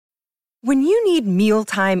When you need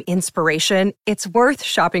mealtime inspiration, it's worth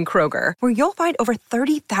shopping Kroger, where you'll find over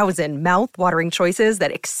 30,000 mouth-watering choices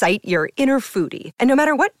that excite your inner foodie. And no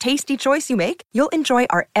matter what tasty choice you make, you'll enjoy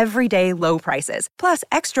our everyday low prices, plus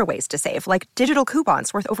extra ways to save, like digital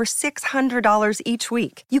coupons worth over $600 each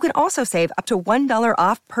week. You can also save up to $1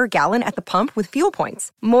 off per gallon at the pump with fuel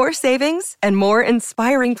points. More savings and more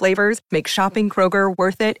inspiring flavors make shopping Kroger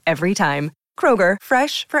worth it every time. Kroger,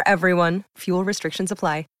 fresh for everyone. Fuel restrictions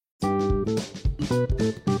apply.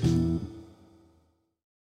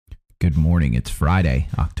 Good morning. It's Friday,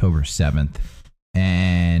 October 7th,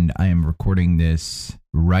 and I am recording this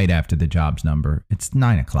right after the jobs number. It's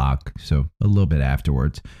 9 o'clock, so a little bit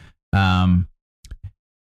afterwards. Good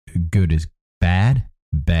is bad,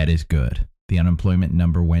 bad is good. The unemployment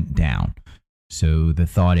number went down. So the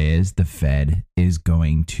thought is the Fed is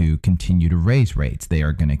going to continue to raise rates. They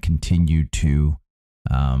are going to continue to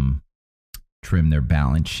trim their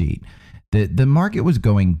balance sheet. The market was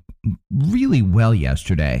going really well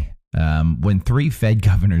yesterday when three Fed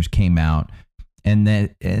governors came out and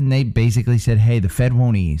they basically said, hey, the Fed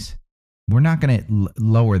won't ease. We're not going to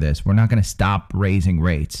lower this. We're not going to stop raising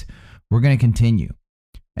rates. We're going to continue,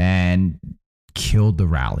 and killed the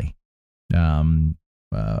rally.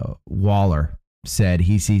 Waller said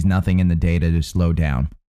he sees nothing in the data to slow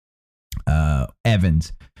down.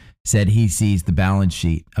 Evans said he sees the balance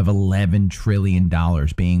sheet of $11 trillion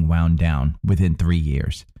being wound down within 3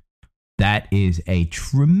 years. That is a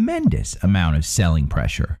tremendous amount of selling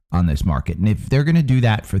pressure on this market. And if they're going to do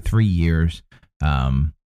that for 3 years,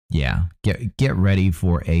 get ready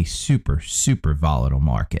for a super, super volatile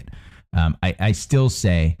market. I still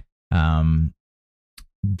say Waller,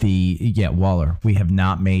 we have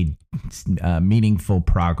not made meaningful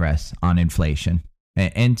progress on inflation.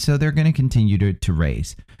 And so they're going to continue to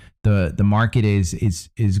raise. The market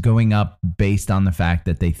is going up based on the fact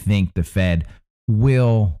that they think the Fed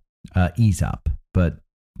will ease up. But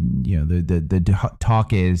the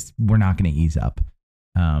talk is we're not going to ease up.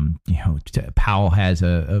 Powell has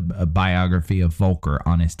a biography of Volcker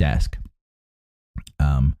on his desk.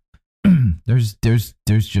 There's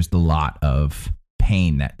just a lot of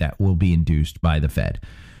pain that will be induced by the Fed.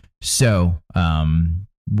 So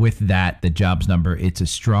with that, the jobs number, it's a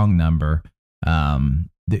strong number.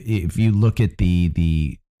 If you look at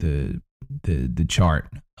the chart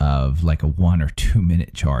of like a 1 or 2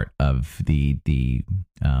 minute chart of the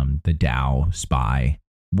Dow, SPY,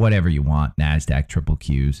 whatever you want, NASDAQ, triple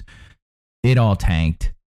Qs, it all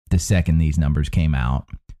tanked the second these numbers came out.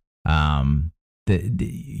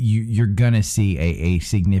 You're going to see a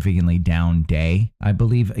significantly down day, I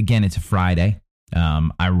believe. Again, it's a Friday.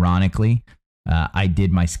 Ironically, I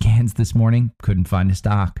did my scans this morning, couldn't find a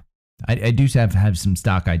stock. I do have some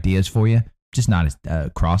stock ideas for you, just not a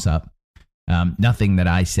cross up. Nothing that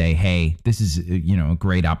I say, hey, this is a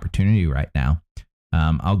great opportunity right now.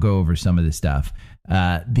 I'll go over some of the stuff.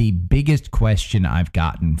 The biggest question I've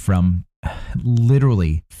gotten from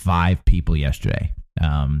literally 5 people yesterday,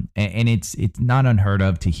 and it's not unheard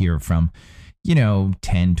of to hear from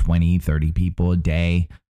 10, 20, 30 people a day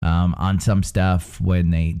on some stuff when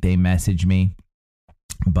they message me.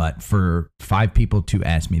 But for 5 people to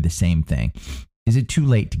ask me the same thing, is it too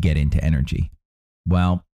late to get into energy?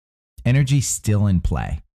 Well, energy's still in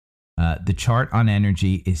play. The chart on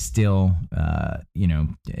energy is still,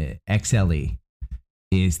 XLE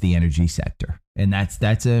is the energy sector. And that's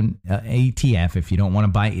an ETF. If you don't want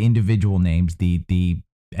to buy individual names, the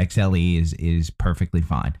XLE is perfectly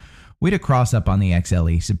fine. We had a cross up on the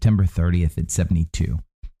XLE September 30th at 72.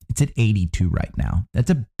 It's at 82 right now. That's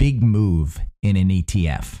a big move in an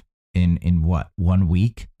ETF in what, 1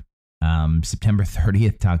 week? September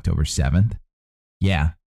 30th to October 7th. Yeah,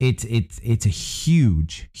 it's a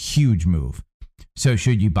huge, huge move. So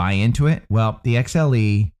should you buy into it? Well, the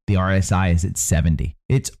XLE, the RSI is at 70.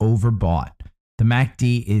 It's overbought. The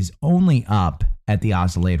MACD is only up at the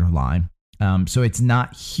oscillator line. So it's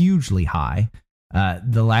not hugely high.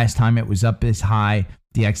 The last time it was up this high,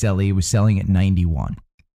 the XLE was selling at 91.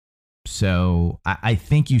 So I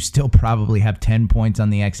think you still probably have 10 points on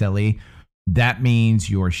the XLE. That means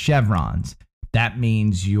your Chevrons. That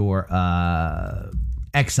means your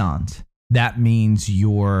Exxons. That means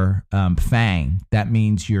your FANG. That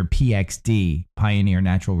means your PXD, Pioneer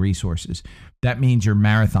Natural Resources. That means your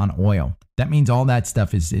Marathon Oil. That means all that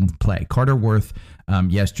stuff is in play. Carter Worth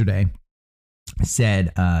yesterday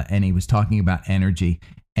said, and he was talking about energy,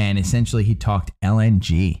 and essentially he talked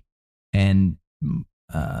LNG. And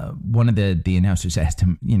one of the announcers asked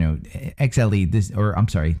him, XLE,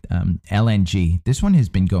 LNG, this one has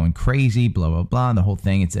been going crazy, blah, blah, blah, the whole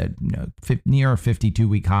thing. It's at near a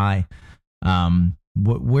 52-week high.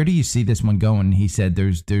 Where do you see this one going? He said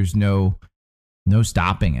there's no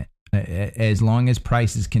stopping it. As long as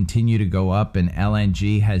prices continue to go up and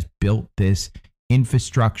LNG has built this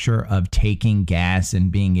infrastructure of taking gas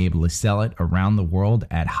and being able to sell it around the world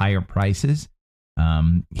at higher prices,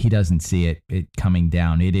 he doesn't see it coming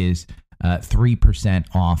down. It is 3%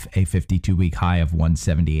 off a 52-week high of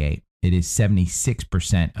 178. It is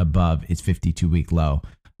 76% above its 52-week low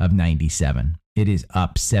of 97. It is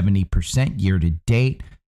up 70% year to date.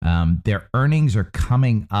 Their earnings are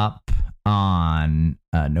coming up on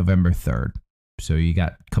November 3rd. So you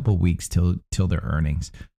got a couple weeks till their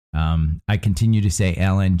earnings. I continue to say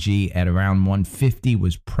LNG at around 150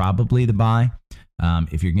 was probably the buy.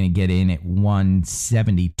 If you're going to get in at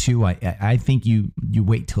 172, I think you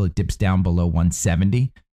wait till it dips down below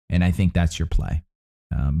 170, and I think that's your play.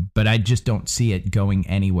 But I just don't see it going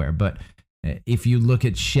anywhere. But if you look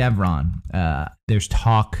at Chevron, there's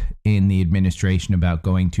talk in the administration about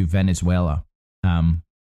going to Venezuela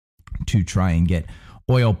to try and get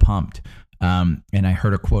oil pumped. And I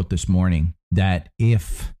heard a quote this morning that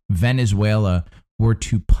if Venezuela were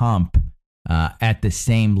to pump at the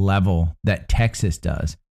same level that Texas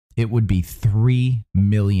does, it would be 3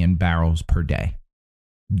 million barrels per day.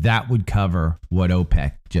 That would cover what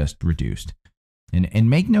OPEC just reduced. And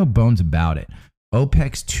make no bones about it,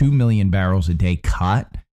 OPEC's 2 million barrels a day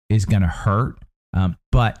cut is going to hurt,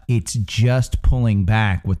 but it's just pulling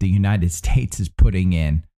back what the United States is putting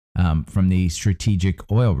in from the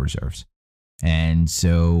strategic oil reserves. And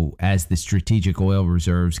so as the strategic oil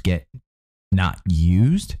reserves get not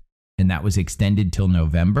used, and that was extended till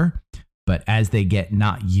November, but as they get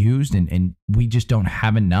not used and we just don't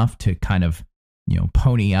have enough to kind of,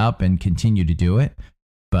 pony up and continue to do it.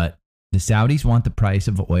 But the Saudis want the price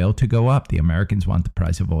of oil to go up. The Americans want the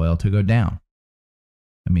price of oil to go down.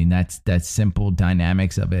 I mean, that's simple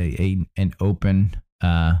dynamics of an open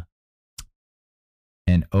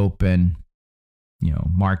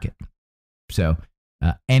market. So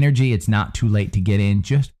energy, it's not too late to get in.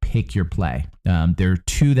 Just pick your play. There are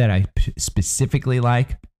two that I specifically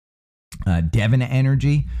like. Devon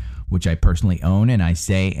Energy, which I personally own, and I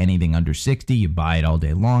say anything under 60, you buy it all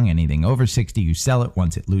day long. Anything over 60, you sell it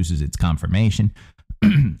once it loses its confirmation.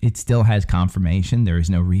 It still has confirmation. There is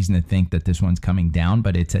no reason to think that this one's coming down,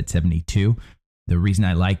 but it's at 72. The reason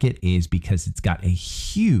I like it is because it's got a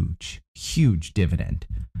huge, huge dividend.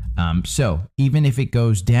 So even if it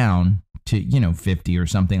goes down to, 50 or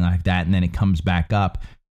something like that, and then it comes back up,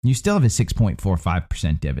 you still have a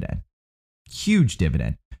 6.45% dividend. Huge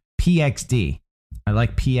dividend. PXD. I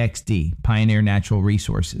like PXD, Pioneer Natural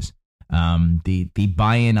Resources. The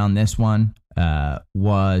buy-in on this one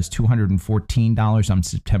was $214 on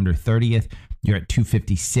September 30th. You're at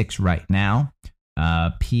 $256 right now.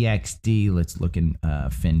 PXD, let's look in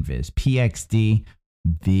FinViz. PXD,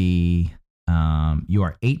 you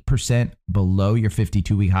are 8% below your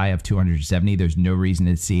 52-week high of 270. There's no reason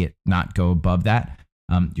to see it not go above that.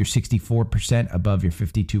 You're 64% above your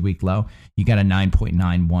 52-week low. You got a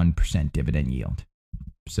 9.91% dividend yield.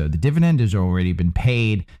 So the dividend has already been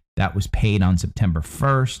paid. That was paid on September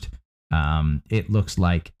 1st. It looks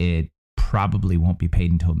like it probably won't be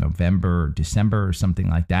paid until November or December or something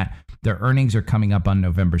like that. Their earnings are coming up on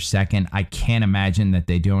November 2nd. I can't imagine that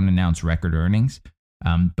they don't announce record earnings.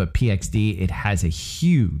 But PXD, it has a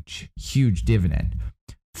huge, huge dividend.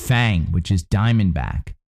 FANG, which is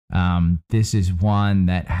Diamondback. This is one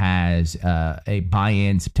that has a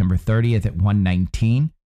buy-in September 30th at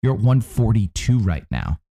 119. You're at 142 right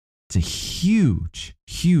now. It's a huge,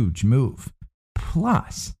 huge move.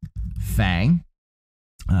 Plus, FANG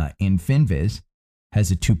in FinViz has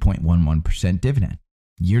a 2.11% dividend.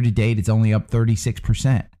 Year to date, it's only up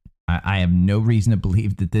 36%. I have no reason to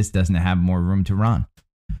believe that this doesn't have more room to run.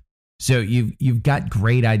 So you've got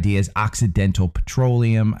great ideas. Occidental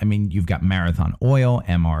Petroleum. I mean, you've got Marathon Oil,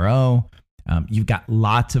 MRO. You've got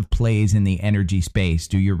lots of plays in the energy space.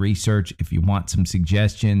 Do your research. If you want some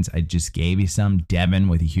suggestions, I just gave you some. Devon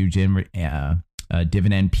with a huge dividend.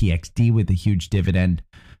 PXD with a huge dividend.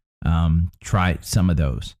 Try some of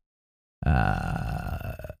those.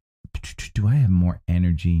 Do I have more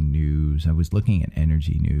energy news? I was looking at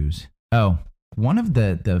energy news. Oh, one of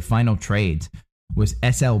the final trades was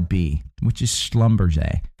SLB, which is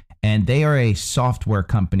Schlumberger. And they are a software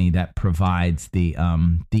company that provides the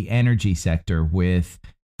energy sector with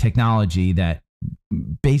technology that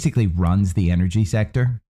basically runs the energy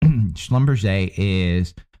sector. Schlumberger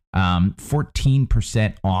is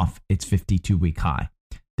 14% off its 52-week high.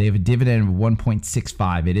 They have a dividend of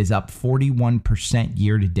 1.65. It is up 41%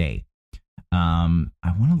 year to date. I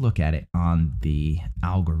want to look at it on the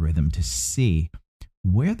algorithm to see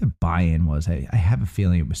where the buy-in was. I have a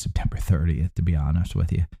feeling it was September 30th, to be honest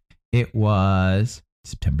with you. It was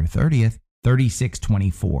September 30th,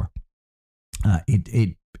 36.24.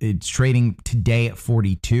 It's trading today at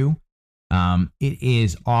 42. It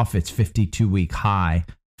is off its 52-week high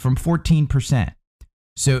from 14%.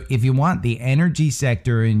 So if you want the energy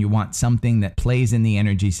sector and you want something that plays in the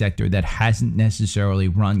energy sector that hasn't necessarily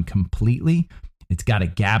run completely, it's got a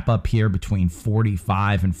gap up here between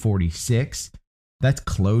 45 and 46. That's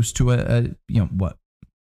close to a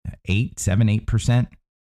 8%.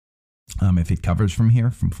 If it covers from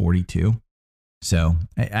here, from 42. So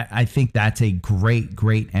I think that's a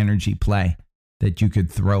great energy play that you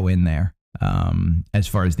could throw in there as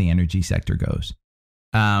far as the energy sector goes.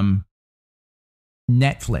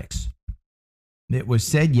 Netflix. It was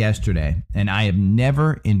said yesterday, and I have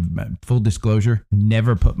never, in full disclosure,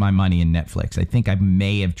 never put my money in Netflix. I think I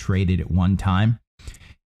may have traded it one time.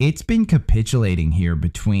 It's been capitulating here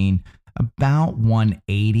between about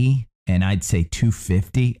 180 and I'd say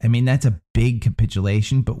 250. I mean, that's a big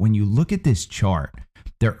capitulation, but when you look at this chart,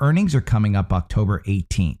 their earnings are coming up October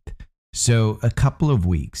 18th. So a couple of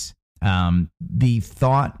weeks. My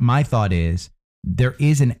thought is there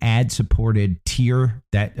is an ad-supported tier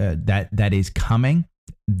that is coming.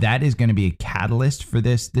 That is going to be a catalyst for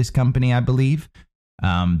this company, I believe.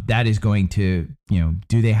 That is going to,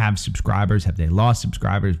 do they have subscribers? Have they lost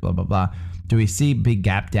subscribers? Blah, blah, blah. Do we see a big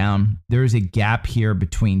gap down? There is a gap here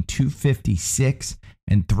between 256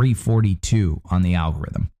 and 342 on the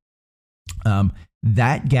algorithm.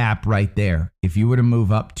 That gap right there, if you were to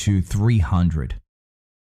move up to 300,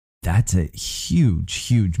 that's a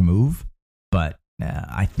huge move. But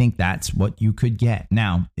I think that's what you could get.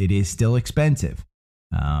 Now, it is still expensive.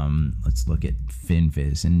 Let's look at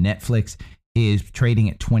FinViz. And Netflix is trading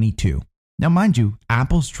at 22. Now, mind you,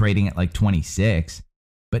 Apple's trading at like 26.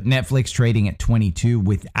 But Netflix trading at 22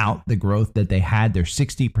 without the growth that they had. They're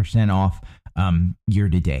 60% off year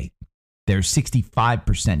to date. They're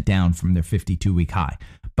 65% down from their 52-week high.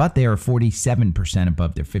 But they are 47%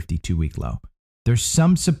 above their 52-week low. There's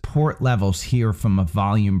some support levels here from a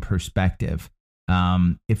volume perspective.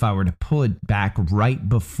 If I were to pull it back right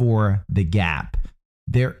before the gap,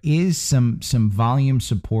 there is some volume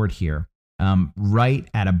support here right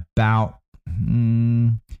at about,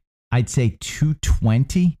 I'd say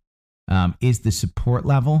 220 is the support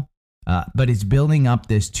level, but it's building up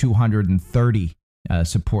this 230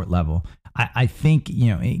 support level. I think,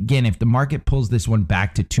 again, if the market pulls this one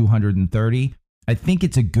back to 230, I think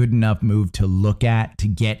it's a good enough move to look at to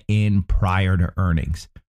get in prior to earnings.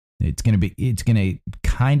 It's going to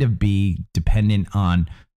kind of be dependent on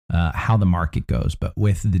how the market goes. But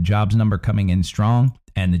with the jobs number coming in strong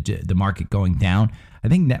and the market going down, I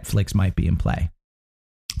think Netflix might be in play.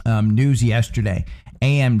 News yesterday,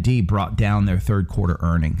 AMD brought down their third quarter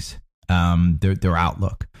earnings, their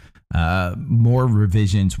outlook. More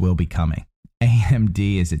revisions will be coming.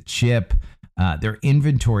 AMD is a chip. Their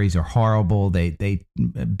inventories are horrible. They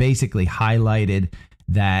basically highlighted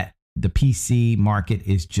that the PC market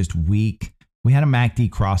is just weak. We had a MACD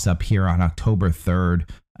cross up here on October 3rd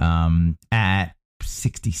at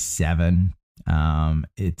 67.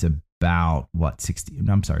 It's about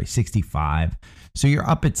 65. So you're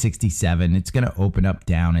up at 67. It's going to open up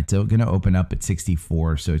down. It's going to open up at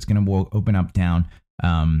 64. So it's going to open up down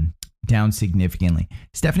significantly.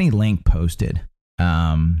 Stephanie Link posted,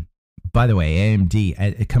 by the way,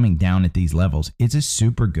 AMD coming down at these levels, it's a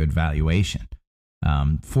super good valuation.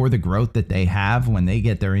 For the growth that they have when they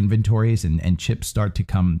get their inventories and chips start to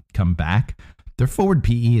come back, their forward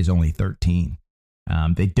PE is only 13.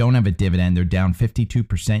 They don't have a dividend. They're down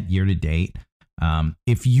 52% year to date.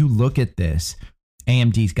 If you look at this,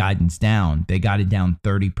 AMD's guidance down, they got it down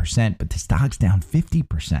 30%, but the stock's down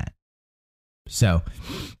 50%. So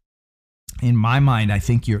in my mind, I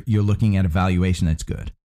think you're looking at a valuation that's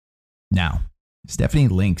good. Now, Stephanie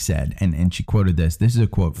Link said, and she quoted this. This is a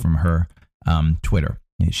quote from her Twitter.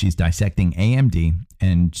 She's dissecting AMD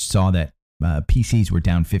and saw that PCs were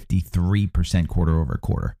down 53% quarter over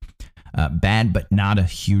quarter. Bad, but not a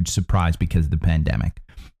huge surprise because of the pandemic.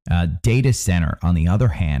 Data center, on the other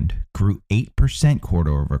hand, grew 8%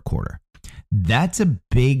 quarter over quarter. That's a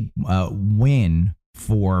big win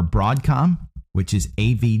for Broadcom, which is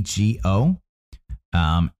AVGO,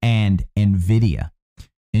 and NVIDIA.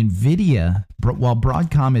 NVIDIA, while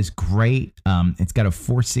Broadcom is great, it's got a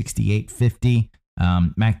 468.50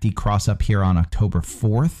 MACD cross up here on October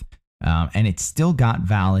 4th, and it's still got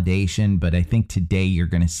validation, but I think today you're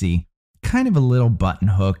going to see kind of a little button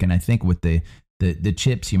hook, and I think with the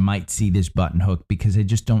chips, you might see this button hook because I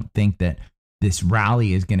just don't think that this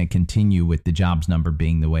rally is going to continue with the jobs number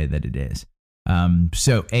being the way that it is.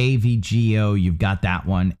 So AVGO, you've got that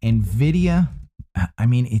one. NVIDIA, I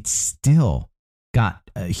mean, it's still got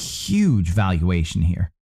a huge valuation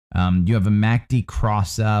here. You have a MACD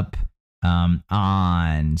cross up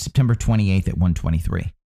on September 28th at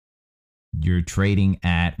 123. You're trading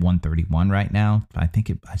at 131 right now. I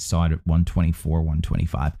saw it at 124,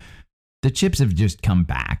 125. The chips have just come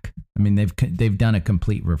back. I mean, they've done a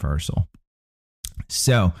complete reversal.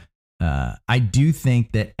 So I do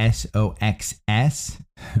think that SOXS,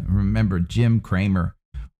 remember Jim Cramer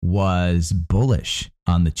was bullish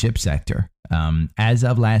on the chip sector as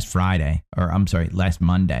of last Monday.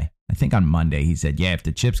 I think on Monday he said, yeah, if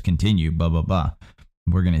the chips continue, blah, blah, blah,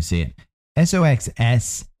 we're going to see it.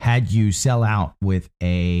 SOXS had you sell out with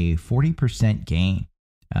a 40% gain,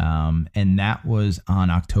 and that was on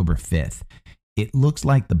October 5th. It looks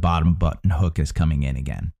like the bottom button hook is coming in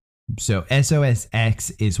again. So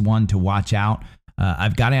SOSX is one to watch out.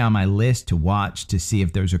 I've got it on my list to watch to see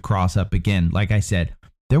if there's a cross up again. Like I said,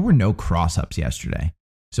 there were no cross ups yesterday.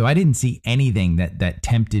 So I didn't see anything that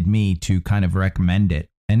tempted me to kind of recommend it.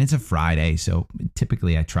 And it's a Friday, so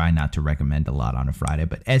typically I try not to recommend a lot on a Friday.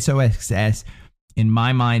 But SOXS, in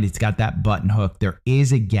my mind, it's got that button hook. There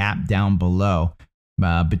is a gap down below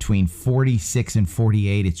between 46 and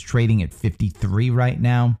 48. It's trading at 53 right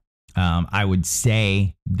now. I would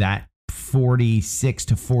say that 46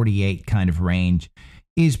 to 48 kind of range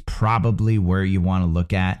is probably where you want to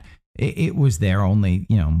look at. It was there only,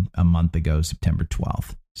 a month ago, September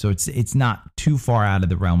 12th. So it's not too far out of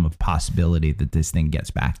the realm of possibility that this thing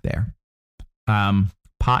gets back there.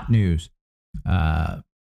 Pot news.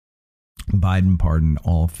 Biden pardoned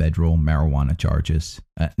all federal marijuana charges.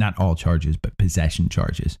 Not all charges, but possession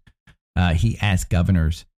charges. He asked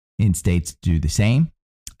governors in states to do the same.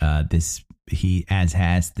 He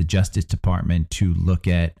has the Justice Department to look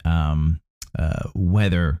at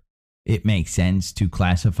whether it makes sense to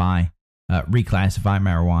reclassify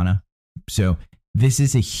marijuana. So this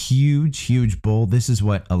is a huge bull. This is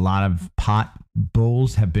what a lot of pot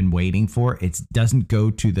bulls have been waiting for. It doesn't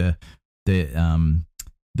go to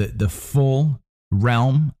the full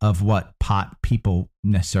realm of what pot people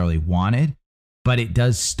necessarily wanted, but it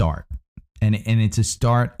does start. And it's a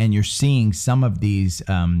start, and you're seeing some of these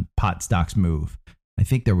pot stocks move. I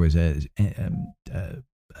think there was a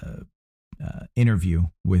interview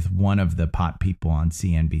with one of the pot people on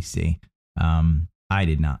CNBC. I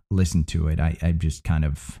did not listen to it. I just kind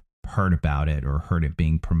of heard about it or heard it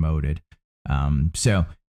being promoted.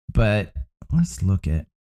 But let's look at.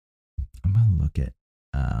 I'm going to look at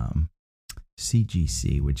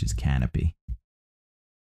CGC, which is Canopy.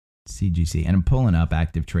 CGC, and I'm pulling up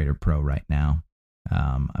Active Trader Pro right now.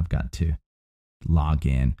 I've got to log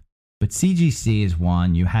in, but CGC is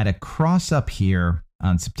one. You had a cross up here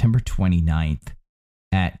on September 29th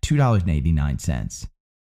at $2.89.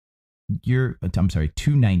 I'm sorry,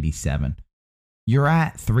 $2.97. You're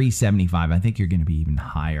at $3.75. I think you're going to be even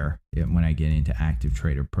higher when I get into Active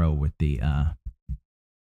Trader Pro with the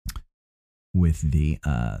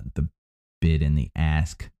bid and the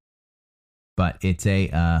ask. But it's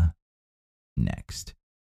a next.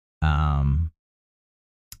 Let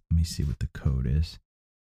me see what the code is.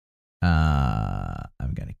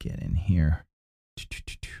 I've got to get in here.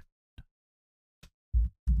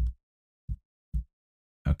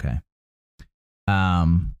 Okay.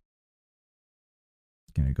 Gonna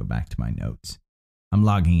go back to my notes. I'm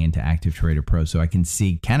logging into Active Trader Pro so I can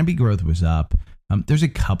see Canopy Growth was up. There's a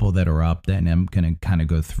couple that are up that I'm going to kind of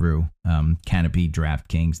go through. Canopy,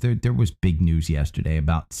 DraftKings. There was big news yesterday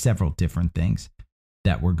about several different things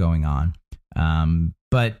that were going on.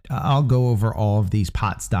 But I'll go over all of these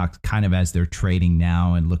pot stocks kind of as they're trading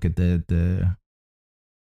now and look at the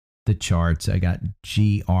charts. I got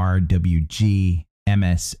GRWG,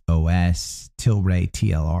 MSOS, Tilray,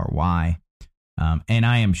 TLRY. And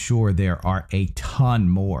I am sure there are a ton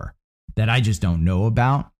more that I just don't know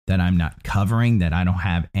about, that I'm not covering, that I don't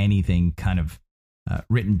have anything kind of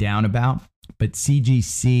written down about. But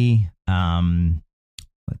CGC,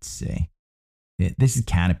 let's see. This is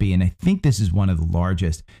Canopy, and I think this is one of the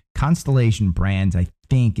largest Constellation Brands. I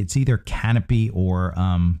think it's either Canopy or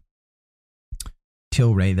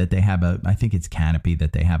Tilray that they have I think it's Canopy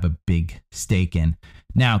that they have a big stake in.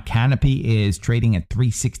 Now, Canopy is trading at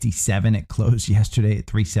 $3.67. It closed yesterday at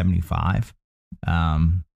 $3.75.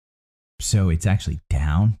 So it's actually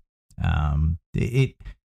down. The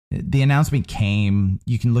announcement came,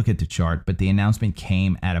 you can look at the chart, but the announcement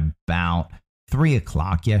came at about 3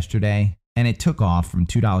 o'clock yesterday, and it took off from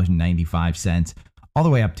 $2.95 all the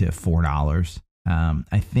way up to $4.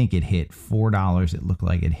 I think it hit $4. It looked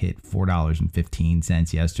like it hit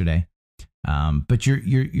 $4.15 yesterday. But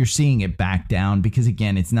you're seeing it back down because,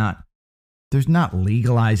 again, there's not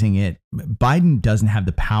legalizing it. Biden doesn't have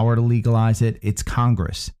the power to legalize it. It's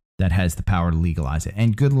Congress that has the power to legalize it.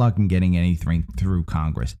 And good luck in getting anything through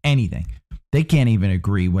Congress. Anything. They can't even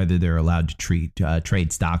agree whether they're allowed to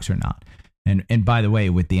trade stocks or not. And by the way,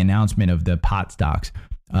 with the announcement of the pot stocks,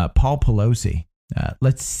 Paul Pelosi,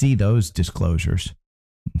 let's see those disclosures.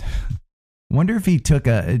 Wonder if he took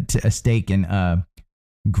a stake in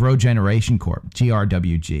Grow Generation Corp,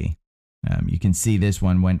 GRWG. You can see this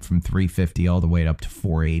one went from 350 all the way up to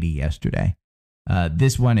 480 yesterday.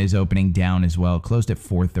 This one is opening down as well, closed at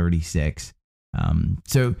 436.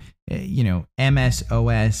 So,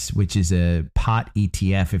 MSOS, which is a pot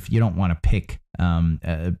ETF, if you don't want to pick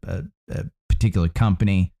a particular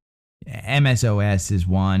company, MSOS is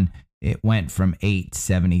one. It went from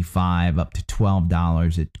 $8.75 up to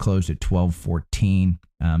 $12. It closed at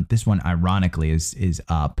 $12.14. This one, ironically, is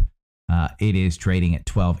up. It is trading at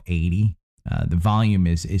 $12.80. The volume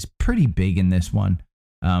is pretty big in this one.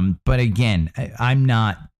 But again, I'm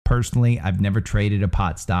not personally, I've never traded a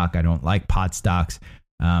pot stock. I don't like pot stocks.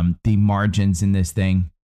 The margins in this thing,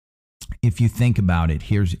 if you think about it,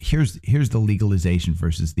 here's the legalization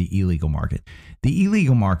versus the illegal market. The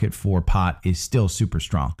illegal market for pot is still super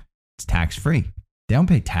strong. It's tax free. They don't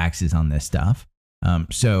pay taxes on this stuff.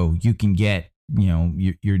 So you can get,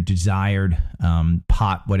 your desired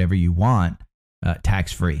pot, whatever you want,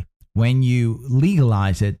 tax free. When you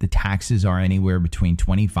legalize it, the taxes are anywhere between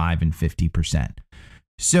 25 and 50%.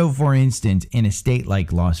 So, for instance, in a state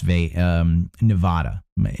like Nevada,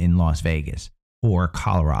 in Las Vegas, or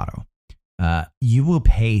Colorado, you will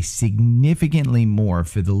pay significantly more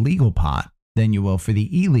for the legal pot than you will for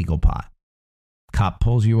the illegal pot. Cop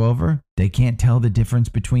pulls you over, they can't tell the difference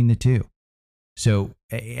between the two. So,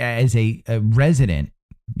 as a resident,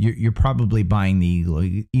 you're probably buying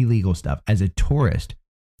the illegal stuff. As a tourist,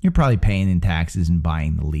 you're probably paying in taxes and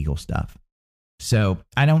buying the legal stuff. So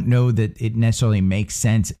I don't know that it necessarily makes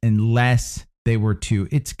sense unless they were to,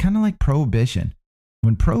 it's kind of like prohibition.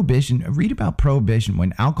 Read about prohibition.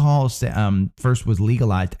 When alcohol first was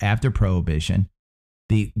legalized after prohibition,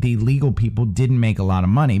 the legal people didn't make a lot of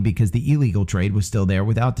money because the illegal trade was still there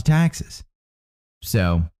without the taxes.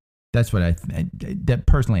 So that's what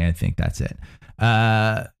personally, I think that's it.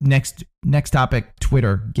 Next topic,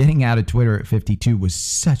 Twitter. Getting out of Twitter at 52 was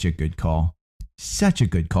such a good call. Such a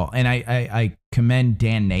good call. And I commend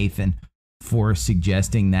Dan Nathan for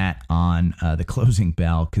suggesting that on the closing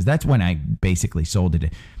bell, because that's when I basically sold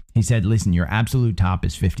it. He said, listen, your absolute top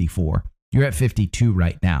is 54. You're at 52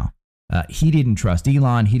 right now. He didn't trust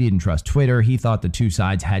Elon. He didn't trust Twitter. He thought the two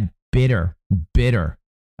sides had bitter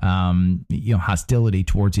hostility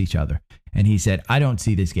towards each other. And he said, I don't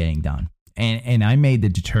see this getting done. And I made the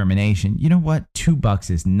determination, you know what? $2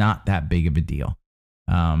 is not that big of a deal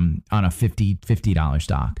on a $50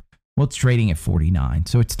 stock. Well, it's trading at 49.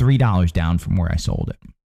 So it's $3 down from where I sold it.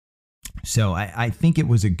 So I think it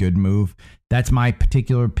was a good move. That's my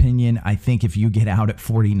particular opinion. I think if you get out at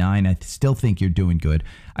 49, I still think you're doing good.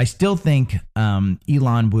 I still think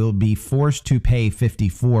Elon will be forced to pay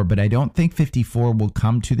 54, but I don't think 54 will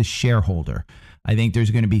come to the shareholder. I think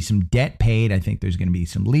there's going to be some debt paid. I think there's going to be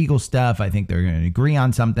some legal stuff. I think they're going to agree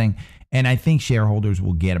on something. And I think shareholders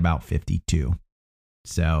will get about 52.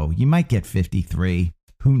 So you might get 53.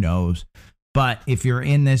 Who knows? But if you're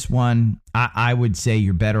in this one, I would say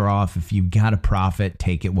you're better off if you've got a profit,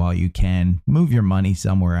 take it while you can. Move your money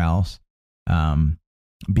somewhere else.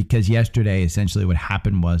 Because yesterday, essentially what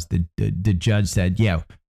happened was the judge said, yeah,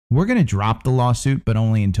 we're going to drop the lawsuit, but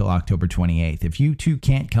only until October 28th. If you two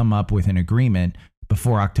can't come up with an agreement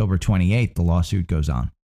before October 28th, the lawsuit goes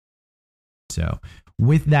on. So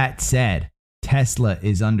with that said, Tesla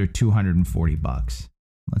is under $240.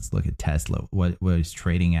 Let's look at Tesla, what is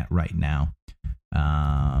trading at right now.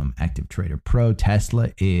 Active Trader Pro.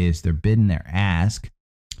 Tesla is, they're bidding their ask.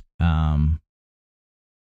 Oh,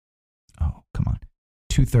 come on.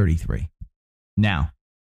 233. Now,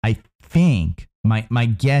 I think my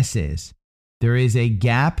guess is there is a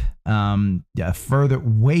gap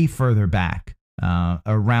way further back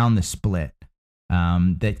around the split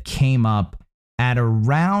that came up at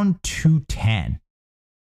around 210.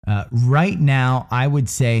 Right now, I would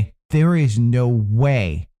say there is no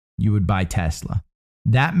way you would buy Tesla.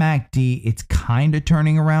 That MACD, it's kind of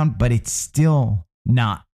turning around, but it's still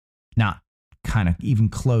not kind of even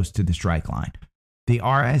close to the strike line. The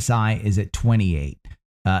RSI is at 28.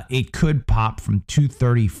 It could pop from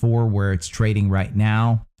 234, where it's trading right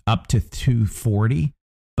now, up to 240.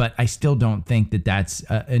 But I still don't think that that's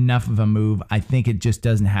enough of a move. I think it just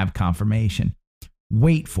doesn't have confirmation.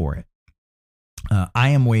 Wait for it. I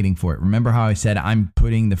am waiting for it. Remember how I said I'm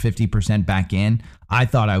putting the 50% back in? I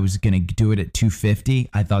thought I was going to do it at 250.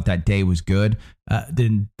 I thought that day was good.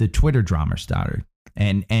 Then the Twitter drama started.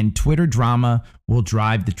 And Twitter drama will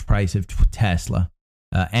drive the price of Tesla.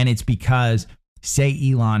 And it's because, say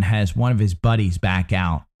Elon has one of his buddies back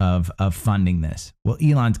out of funding this. Well,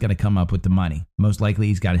 Elon's got to come up with the money. Most likely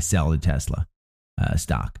he's got to sell the Tesla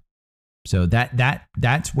stock. So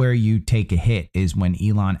that's where you take a hit, is when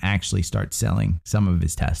Elon actually starts selling some of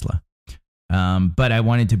his Tesla. But I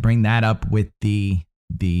wanted to bring that up with the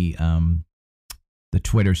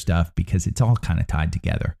Twitter stuff because it's all kind of tied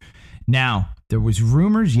together. Now, there was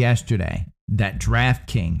rumors yesterday that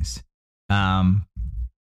DraftKings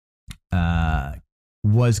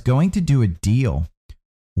was going to do a deal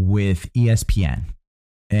with ESPN,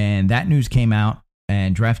 and that news came out,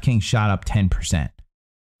 and DraftKings shot up 10%.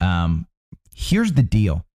 Here's the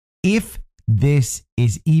deal. If this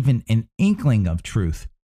is even an inkling of truth,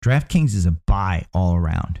 DraftKings is a buy all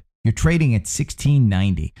around. You're trading at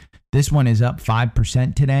 $16.90. This one is up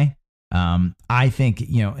 5% today. I think,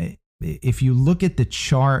 if you look at the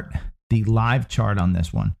chart, the live chart on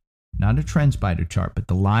this one, not a TrendSpider chart, but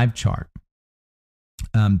the live chart,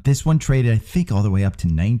 this one traded, I think, all the way up to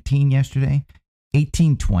 19 yesterday,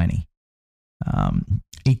 18.20.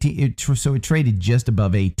 So it traded just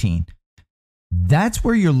above 18. That's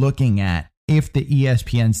where you're looking at if the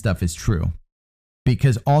ESPN stuff is true,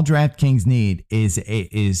 because all DraftKings need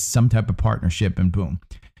is some type of partnership, and boom.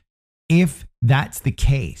 If that's the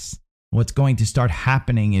case, what's going to start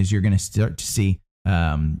happening is you're going to start to see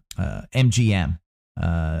MGM,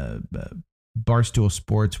 Barstool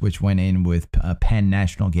Sports, which went in with Penn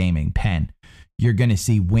National Gaming, Penn. You're going to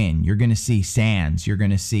see Wynn. You're going to see Sands. You're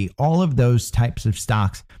going to see all of those types of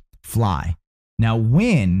stocks fly. Now,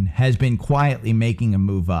 Wynn has been quietly making a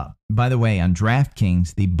move up. By the way, on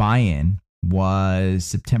DraftKings, the buy-in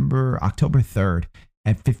was October 3rd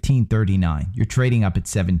at $15.39. You're trading up at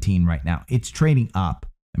 17 right now. It's trading up.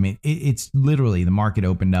 I mean, it's literally the market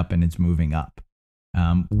opened up and it's moving up.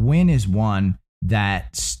 Wynn is one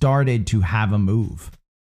that started to have a move.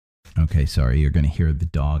 Okay, sorry, you're going to hear the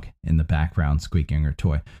dog in the background squeaking her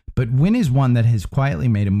toy. But Wynn is one that has quietly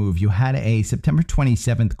made a move. You had a September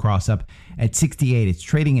 27th cross up at 68. It's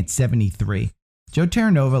trading at 73. Joe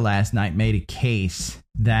Terranova last night made a case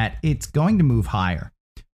that it's going to move higher.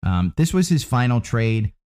 This was his final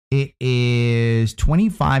trade. It is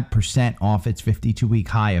 25% off its 52-week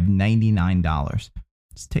high of $99.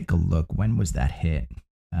 Let's take a look. When was that hit?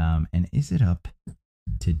 And is it up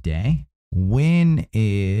today? Wynn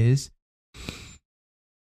is,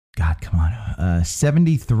 God, come on,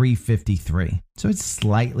 73.53. So it's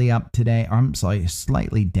slightly up today. I'm sorry,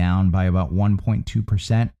 slightly down by about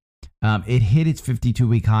 1.2%. It hit its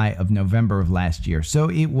 52-week high of November of last year. So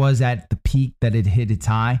it was at the peak that it hit its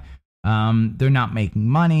high. They're not making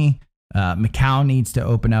money. Macau needs to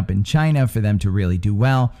open up in China for them to really do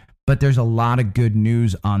well. But there's a lot of good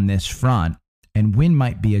news on this front. And Wynn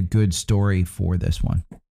might be a good story for this one.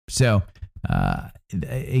 So,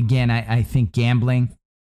 again, I think gambling.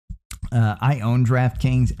 I own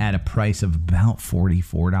DraftKings at a price of about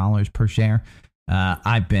 $44 per share.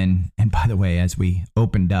 And by the way, as we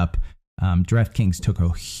opened up, DraftKings took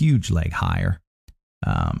a huge leg higher.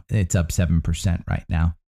 It's up 7% right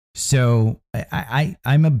now. So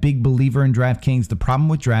I'm a big believer in DraftKings. The problem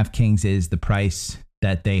with DraftKings is the price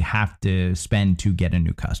that they have to spend to get a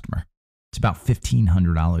new customer. It's about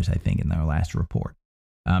 $1,500, I think, in their last report.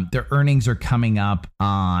 Their earnings are coming up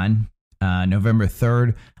on November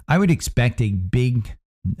 3rd. I would expect a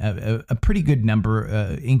pretty good number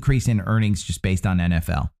increase in earnings just based on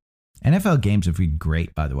NFL. NFL games have been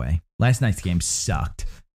great, by the way. Last night's game sucked,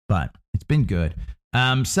 but it's been good.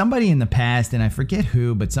 Somebody in the past, and I forget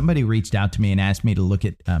who, but somebody reached out to me and asked me to look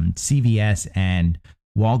at CVS and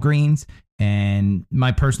Walgreens. And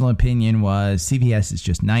my personal opinion was CVS is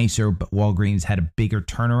just nicer, but Walgreens had a bigger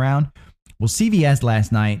turnaround. Well, CVS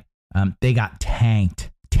last night, they got tanked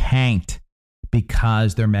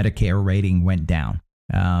because their Medicare rating went down.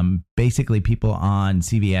 Basically, people on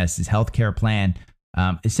CVS's healthcare plan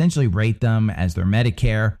essentially rate them as their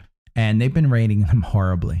Medicare, and they've been rating them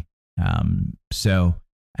horribly. So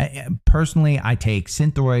personally, I take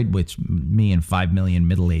Synthroid, which me and 5 million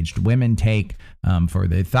middle-aged women take for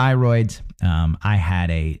their thyroids. I had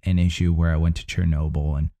an issue where I went to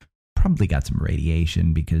Chernobyl and probably got some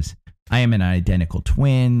radiation because I am an identical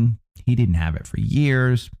twin. He didn't have it for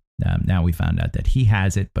years. Now we found out that he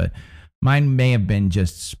has it, but mine may have been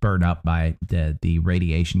just spurred up by the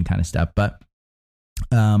radiation kind of stuff. But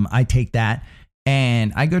I take that,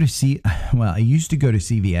 and I go to I used to go to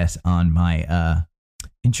CVS on my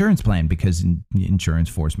insurance plan because insurance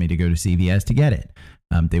forced me to go to CVS to get it.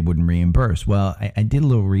 They wouldn't reimburse. Well, I did a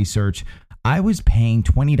little research. I was paying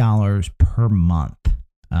 $20 per month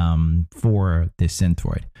for this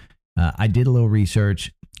Synthroid. I did a little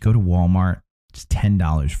research. Go to Walmart. It's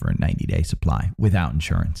 $10 for a 90-day supply without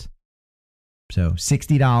insurance. So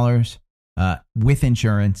 $60 with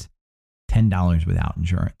insurance, $10 without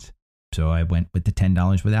insurance. So I went with the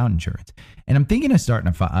 $10 without insurance. And I'm thinking of starting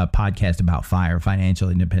a podcast about FIRE, Financial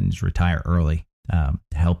Independence, Retire Early, to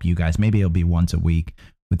help you guys. Maybe it'll be once a week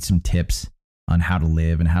with some tips on how to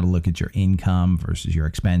live and how to look at your income versus your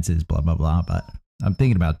expenses, blah, blah, blah. But I'm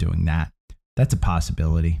thinking about doing that. That's a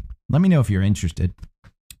possibility. Let me know if you're interested.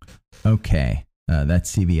 Okay,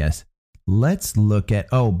 that's CVS. Let's look at,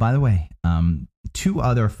 oh, by the way, 2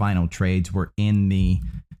 other final trades were in the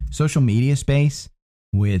social media space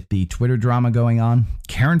with the Twitter drama going on.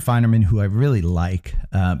 Karen Finerman, who I really like,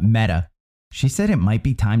 Meta, she said it might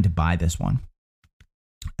be time to buy this one.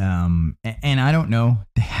 And I don't know,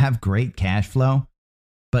 they have great cash flow,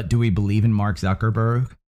 but do we believe in Mark Zuckerberg?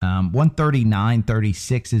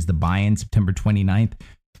 139.36 is the buy-in, September 29th.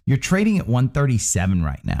 You're trading at 137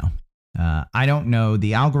 right now. I don't know.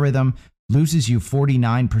 The algorithm loses you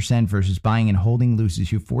 49% versus buying and holding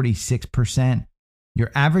loses you 46%.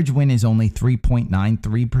 Your average win is only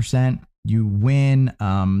 3.93%. You win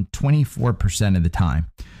 24% of the time.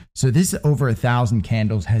 So this over 1,000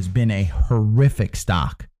 candles has been a horrific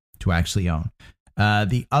stock to actually own.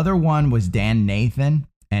 The other one was Dan Nathan,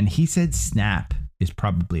 and he said Snap is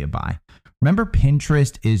probably a buy. Remember,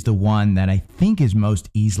 Pinterest is the one that I think is most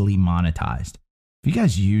easily monetized. If you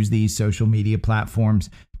guys use these social media platforms,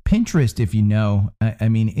 Pinterest, if you know, I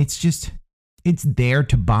mean, it's there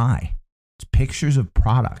to buy. It's pictures of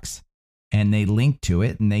products, and they link to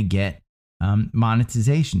it, and they get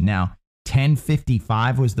monetization. Now,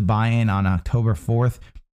 10.55 was the buy-in on October 4th.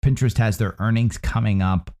 Pinterest has their earnings coming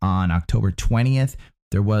up on October 20th.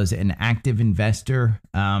 There was an active investor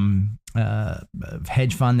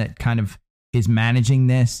hedge fund that kind of is managing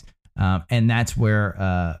this. And that's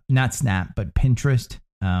where, not Snap, but Pinterest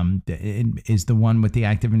is the one with the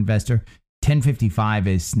active investor. 10.55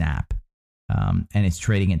 is Snap. And it's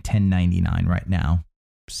trading at 10.99 right now.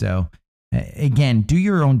 So again, do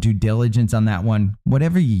your own due diligence on that one.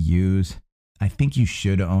 Whatever you use, I think you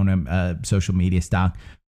should own a social media stock.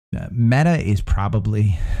 Meta is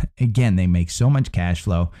probably, again, they make so much cash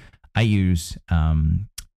flow. I use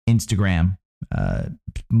Instagram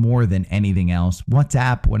more than anything else.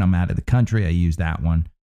 WhatsApp, when I'm out of the country, I use that one.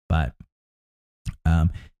 But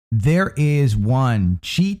there is one,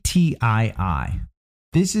 GTII.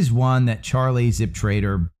 This is one that Charlie Zip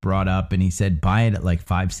Trader brought up, and he said buy it at like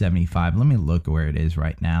 575. Let me look where it is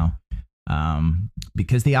right now,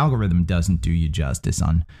 because the algorithm doesn't do you justice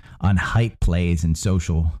on hype plays and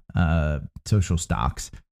social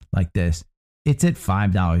stocks like this. It's at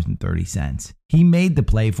 $5.30. He made the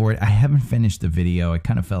play for it. I haven't finished the video. I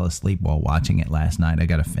kind of fell asleep while watching it last night. I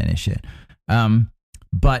got to finish it.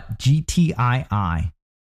 But GTII,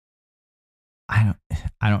 I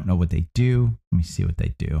don't know what they do. Let me see what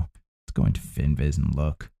they do. Let's go into FinViz and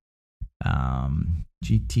look.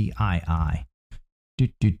 GTII.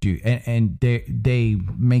 And they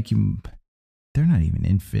make you, they're not even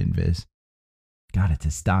in FinViz. Got it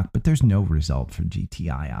to stock, but there's no result for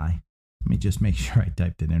GTII. Let me just make sure I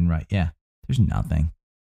typed it in right. Yeah, there's nothing.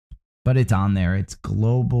 But it's on there. It's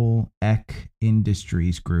Global Ec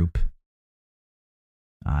Industries Group.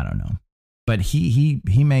 I don't know. But he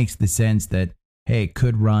makes the sense that, hey, it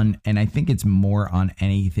could run, and I think it's more on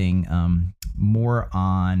anything, more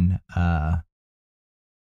on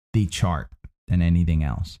the chart than anything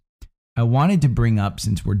else. I wanted to bring up,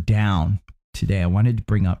 since we're down today, I wanted to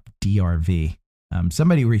bring up DRV.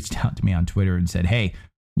 Somebody reached out to me on Twitter and said, hey,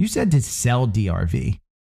 you said to sell DRV,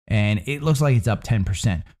 and it looks like it's up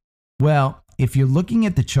 10%. Well, if you're looking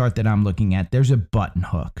at the chart that I'm looking at, there's a button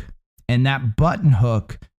hook. And that button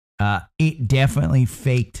hook, it definitely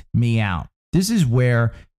faked me out. This is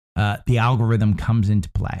where the algorithm comes into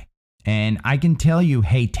play. And I can tell you,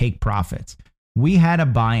 hey, take profits. We had a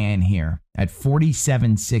buy-in here at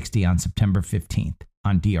 47.60 on September 15th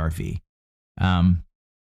on DRV.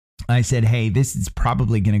 I said, hey, this is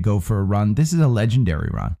probably going to go for a run. This is a legendary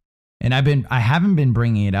run. And I haven't been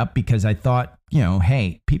bringing it up because I thought,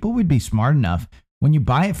 hey, people would be smart enough when you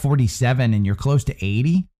buy at 47 and you're close to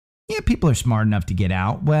 80. Yeah, people are smart enough to get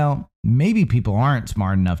out. Well, maybe people aren't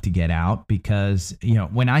smart enough to get out because,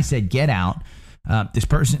 when I said get out, this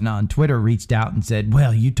person on Twitter reached out and said,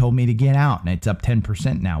 well, you told me to get out and it's up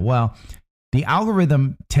 10% now. Well, the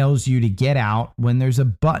algorithm tells you to get out when there's a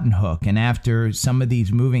button hook and after some of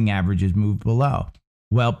these moving averages move below.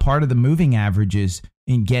 Well, part of the moving averages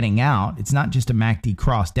in getting out, it's not just a MACD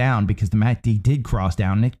cross down, because the MACD did cross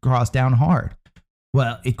down and it crossed down hard.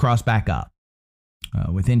 Well, it crossed back up.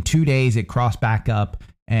 Within 2 days, it crossed back up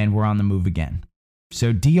and we're on the move again.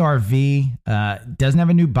 So DRV doesn't have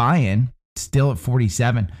a new buy-in, still at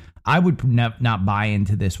 47. I would not buy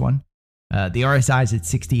into this one. The RSI is at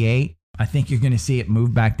 68. I think you're going to see it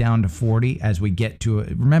move back down to 40 as we get to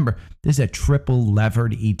it. Remember, this is a triple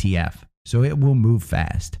levered ETF, so it will move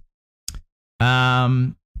fast.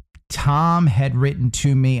 Tom had written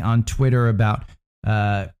to me on Twitter about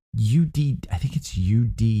UD. I think it's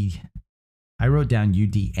UD. I wrote down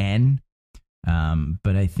UDN,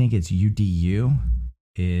 but I think it's UDU.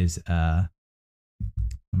 Is let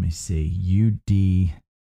me see,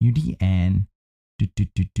 UDN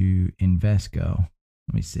Invesco.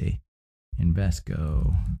 Let me see,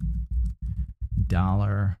 Invesco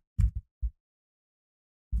dollar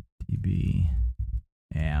DB.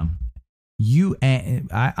 Yeah,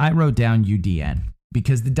 I wrote down UDN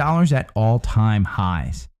because the dollar's at all-time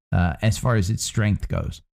highs as far as its strength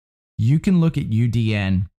goes. You can look at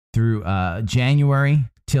UDN through January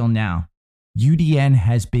till now. UDN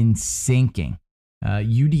has been sinking.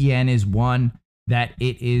 UDN is one that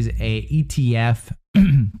it is a ETF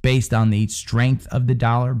based on the strength of the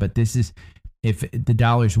dollar, but this is, if the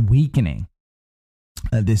dollar's weakening,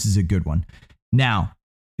 this is a good one. Now,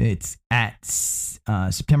 it's at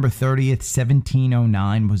September 30th,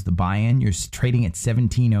 1709 was the buy-in. You're trading at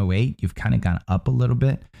 1708. You've kind of gone up a little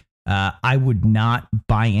bit. I would not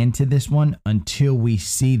buy into this one until we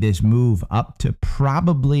see this move up to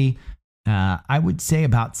probably, I would say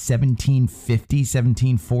about 1750,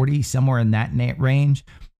 1740, somewhere in that range.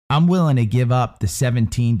 I'm willing to give up the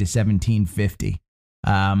 17 to 1750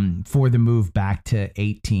 for the move back to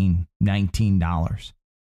 $18, $19.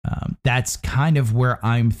 That's kind of where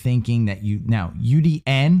I'm thinking that now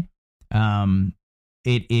UDN,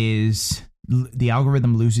 it is, the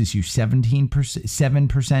algorithm loses you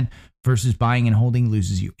 7% versus buying and holding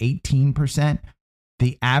loses you 18%.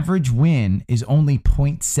 The average win is only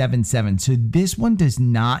 0.77. So this one does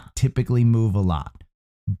not typically move a lot.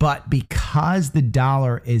 But because the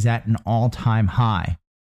dollar is at an all-time high,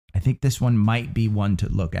 I think this one might be one to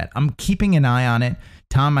look at. I'm keeping an eye on it.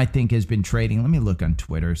 Tom, I think, has been trading. Let me look on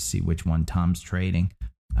Twitter, see which one Tom's trading,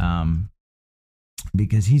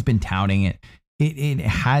 because he's been touting it. It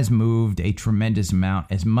has moved a tremendous amount.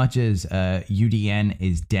 As much as UDN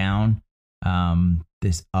is down,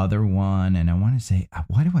 this other one, and I want to say,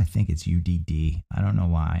 why do I think it's UDD? I don't know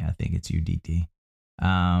why I think it's UDD.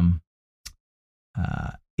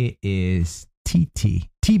 It is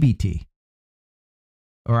TBT.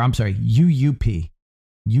 Or I'm sorry, UUP.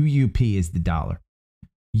 UUP is the dollar.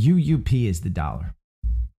 UUP is the dollar.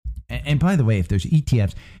 And by the way, if there's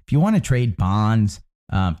ETFs, if you want to trade bonds,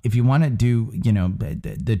 if you want to do,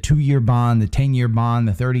 the 2-year bond, the 10-year bond,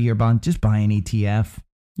 the 30-year bond, just buy an ETF.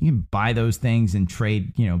 You can buy those things and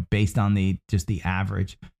trade, based on just the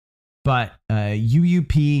average. But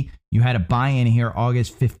UUP, you had a buy-in here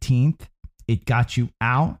August 15th. It got you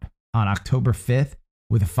out on October 5th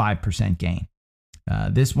with a 5% gain.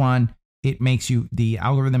 This one, the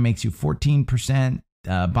algorithm makes you 14%.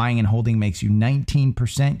 Buying and holding makes you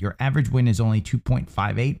 19%. Your average win is only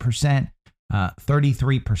 2.58%.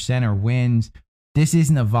 33% are wins. This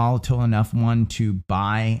isn't a volatile enough one to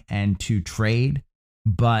buy and to trade,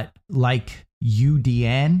 but like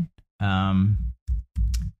UDN, I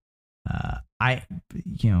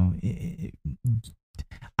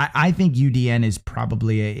think UDN is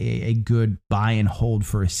probably a good buy and hold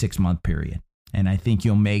for a 6-month period. And I think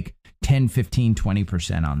you'll make 10, 15,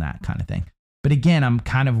 20% on that kind of thing. But again, I'm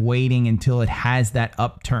kind of waiting until it has that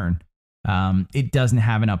upturn. It doesn't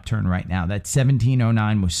have an upturn right now. That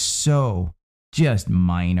 1709 was so just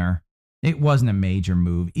minor. It wasn't a major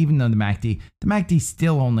move, even though the MACD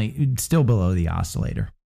still below the oscillator.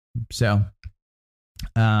 So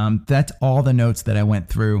that's all the notes that I went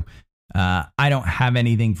through. I don't have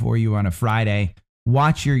anything for you on a Friday.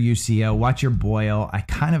 Watch your UCO, watch your Boyle.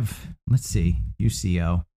 Let's see,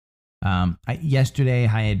 UCO. Yesterday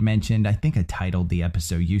I had mentioned, I think I titled the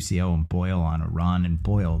episode UCO and Boyle on a run, and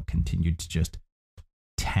Boyle continued to just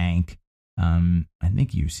tank. I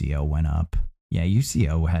think UCO went up. Yeah,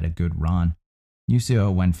 UCO had a good run.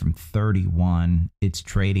 UCO went from 31. It's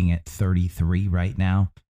trading at 33 right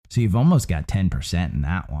now. So you've almost got 10% in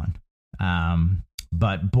that one.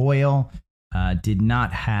 But Boyle did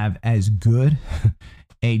not have as good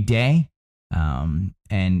a day.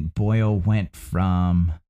 And Boyle went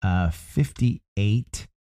from 58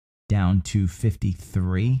 down to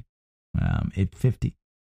 53.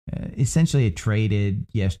 essentially it traded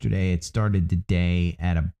yesterday. It started today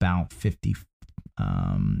at about 50.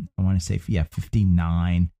 I want to say,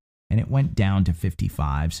 59, and it went down to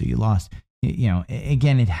 55. So you lost,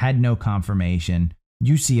 again, it had no confirmation.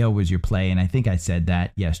 UCO was your play, and I think I said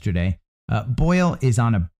that yesterday. Boyle is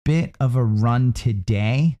on a bit of a run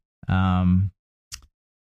today, but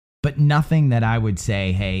nothing that I would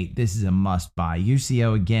say, hey, this is a must buy.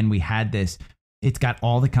 UCO, again, we had this. It's got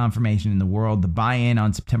all the confirmation in the world. The buy-in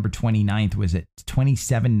on September 29th was at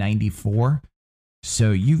 $27.94.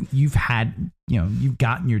 So you've had, you've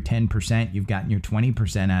gotten your 10%, you've gotten your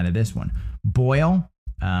 20% out of this one. Boyle,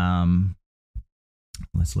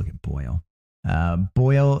 let's look at Boyle.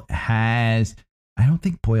 Boyle has, I don't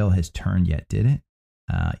think Boyle has turned yet, did it?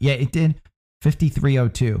 Yeah, it did.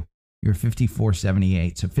 53.02. You're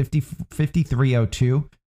 54.78. So 53.02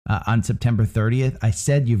 on September 30th. I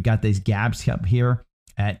said you've got these gaps up here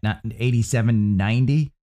at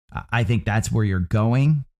 87.90. I think that's where you're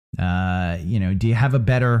going. Do you have a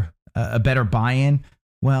better buy-in?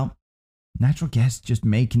 Well, natural gas just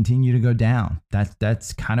may continue to go down.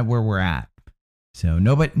 That's kind of where we're at. So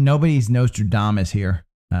nobody's Nostradamus here.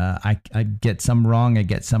 I get some wrong, I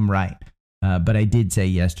get some right. But I did say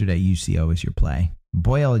yesterday UCO is your play.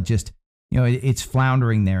 Boyle, just, it's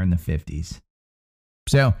floundering there in the 50s.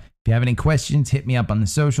 So if you have any questions, hit me up on the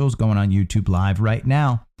socials going on YouTube Live right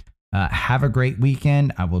now. Have a great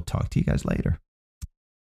weekend. I will talk to you guys later.